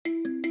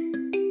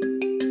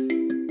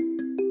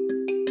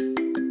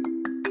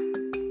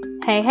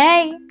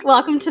Hey,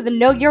 welcome to the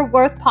Know Your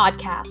Worth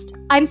podcast.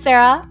 I'm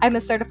Sarah. I'm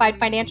a certified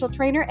financial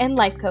trainer and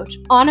life coach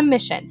on a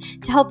mission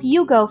to help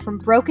you go from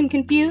broke and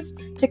confused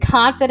to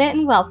confident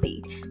and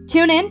wealthy.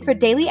 Tune in for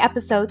daily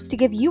episodes to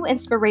give you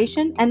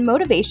inspiration and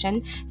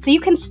motivation so you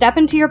can step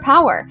into your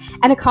power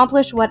and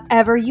accomplish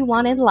whatever you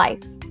want in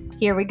life.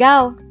 Here we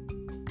go.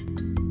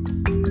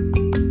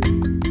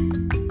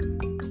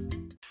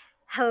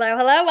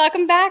 Hello,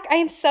 welcome back. I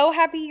am so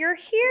happy you're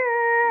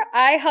here.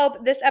 I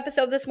hope this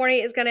episode this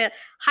morning is going to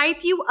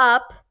hype you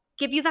up,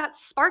 give you that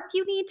spark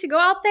you need to go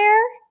out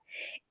there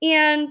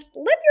and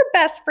live your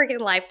best freaking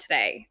life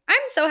today.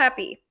 I'm so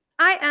happy.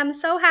 I am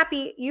so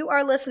happy you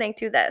are listening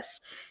to this.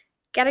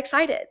 Get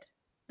excited.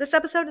 This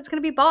episode is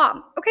going to be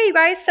bomb. Okay, you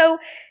guys, so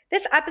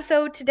this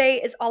episode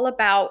today is all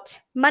about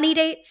money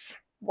dates.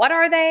 What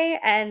are they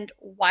and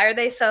why are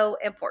they so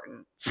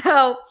important?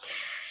 So,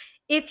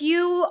 if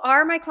you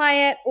are my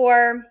client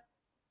or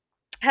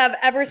have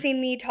ever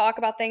seen me talk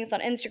about things on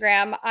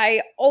Instagram,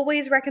 I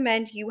always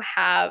recommend you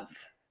have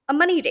a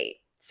money date.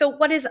 So,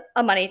 what is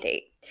a money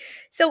date?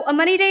 So, a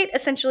money date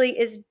essentially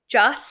is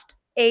just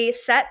a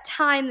set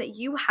time that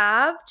you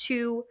have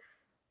to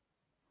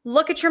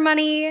look at your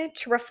money,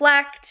 to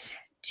reflect,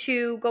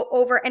 to go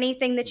over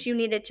anything that you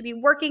needed to be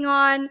working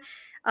on,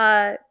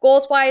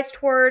 goals-wise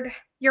toward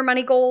your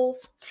money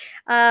goals.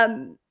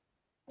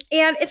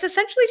 And it's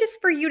essentially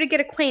just for you to get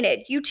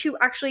acquainted, you to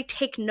actually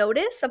take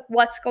notice of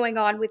what's going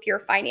on with your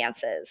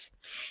finances.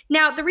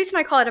 Now, the reason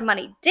I call it a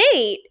money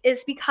date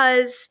is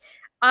because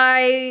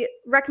I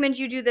recommend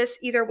you do this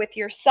either with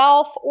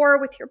yourself or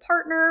with your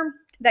partner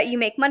that you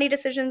make money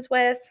decisions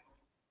with,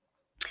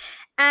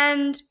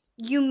 and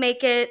you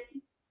make it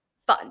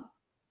fun.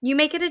 You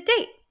make it a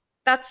date.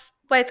 That's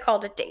why it's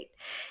called a date.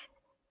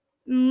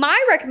 My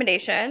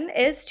recommendation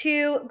is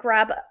to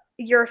grab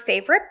your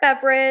favorite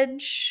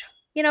beverage,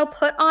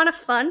 put on a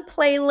fun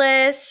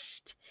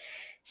playlist,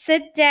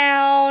 sit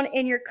down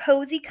in your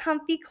cozy,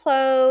 comfy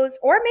clothes,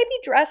 or maybe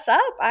dress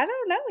up. I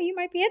don't know. You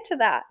might be into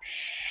that.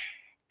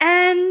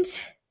 And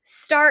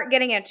start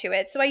getting into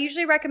it. So I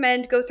usually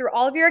recommend go through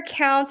all of your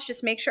accounts,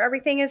 just make sure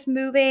everything is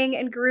moving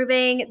and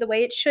grooving the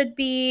way it should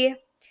be.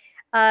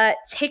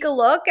 Take a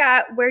look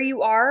at where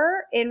you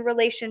are in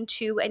relation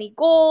to any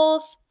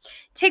goals.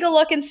 Take a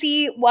look and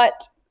see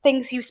what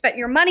things you spent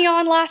your money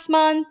on last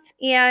month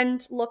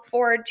and look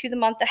forward to the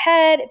month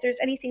ahead if there's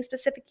anything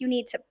specific you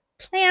need to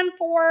plan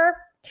for.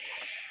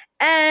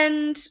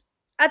 And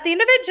at the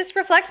end of it, just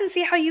reflect and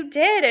see how you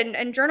did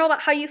and journal about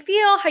how you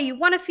feel, how you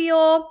want to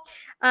feel.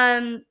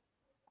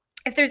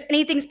 If there's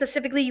anything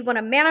specifically you want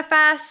to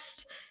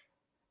manifest,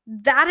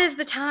 that is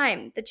the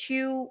time that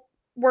you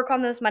work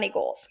on those money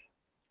goals.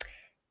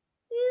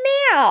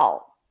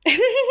 Now,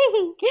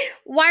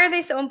 why are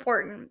they so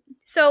important?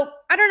 So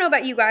I don't know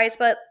about you guys,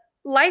 but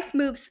life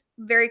moves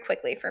very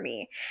quickly for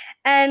me.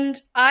 And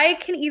I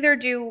can either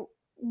do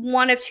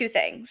one of two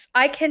things.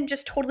 I can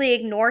just totally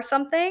ignore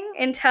something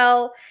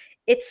until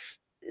it's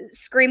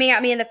screaming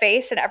at me in the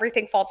face and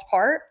everything falls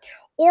apart.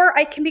 Or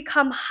I can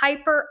become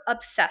hyper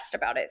obsessed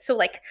about it. So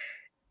like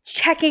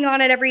checking on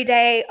it every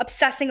day,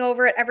 obsessing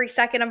over it every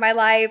second of my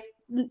life,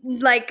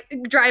 like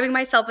driving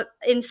myself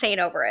insane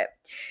over it.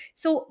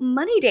 So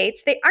money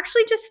dates, they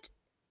actually just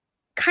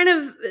kind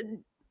of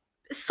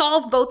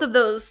solve both of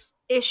those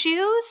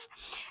issues,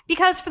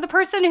 because for the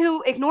person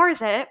who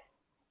ignores it,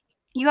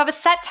 you have a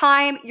set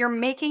time, you're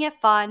making it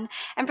fun.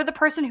 And for the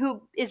person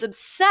who is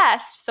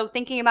obsessed, so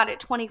thinking about it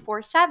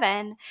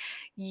 24/7,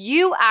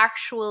 you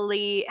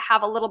actually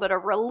have a little bit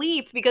of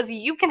relief because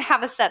you can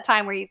have a set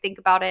time where you think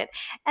about it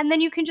and then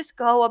you can just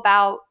go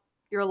about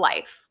your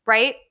life,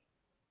 right?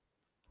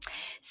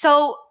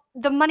 So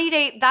the money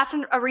date, that's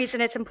a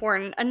reason it's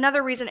important.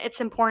 Another reason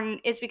it's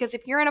important is because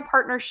if you're in a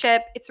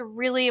partnership, it's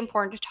really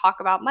important to talk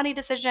about money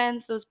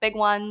decisions, those big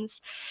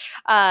ones.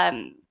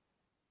 And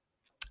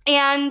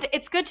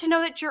it's good to know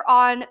that you're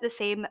on the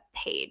same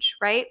page,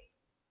 right?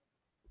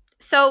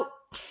 So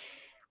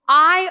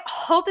I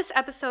hope this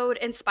episode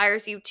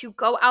inspires you to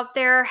go out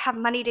there, have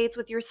money dates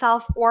with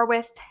yourself or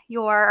with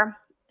your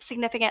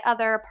significant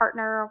other,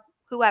 partner,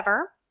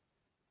 whoever.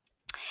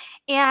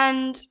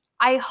 And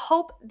I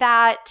hope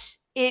that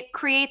it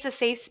creates a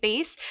safe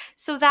space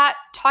so that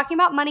talking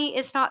about money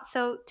is not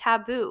so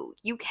taboo.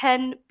 You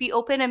can be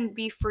open and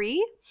be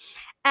free.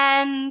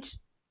 And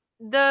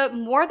the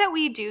more that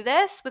we do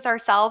this with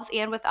ourselves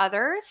and with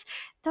others,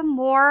 the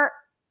more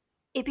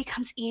it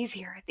becomes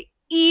easier. The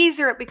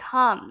easier it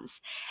becomes.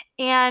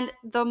 And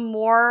the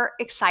more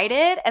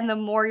excited and the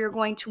more you're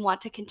going to want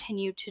to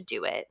continue to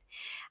do it.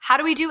 How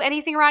do we do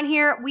anything around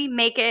here? We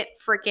make it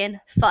freaking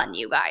fun,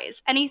 you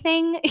guys.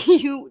 Anything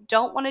you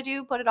don't want to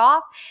do, put it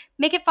off,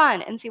 make it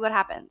fun and see what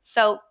happens.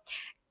 So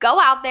go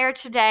out there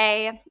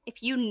today.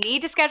 If you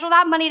need to schedule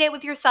that money date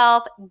with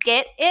yourself,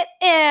 get it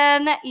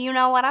in. You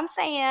know what I'm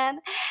saying.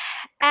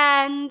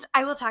 And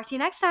I will talk to you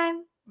next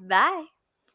time. Bye.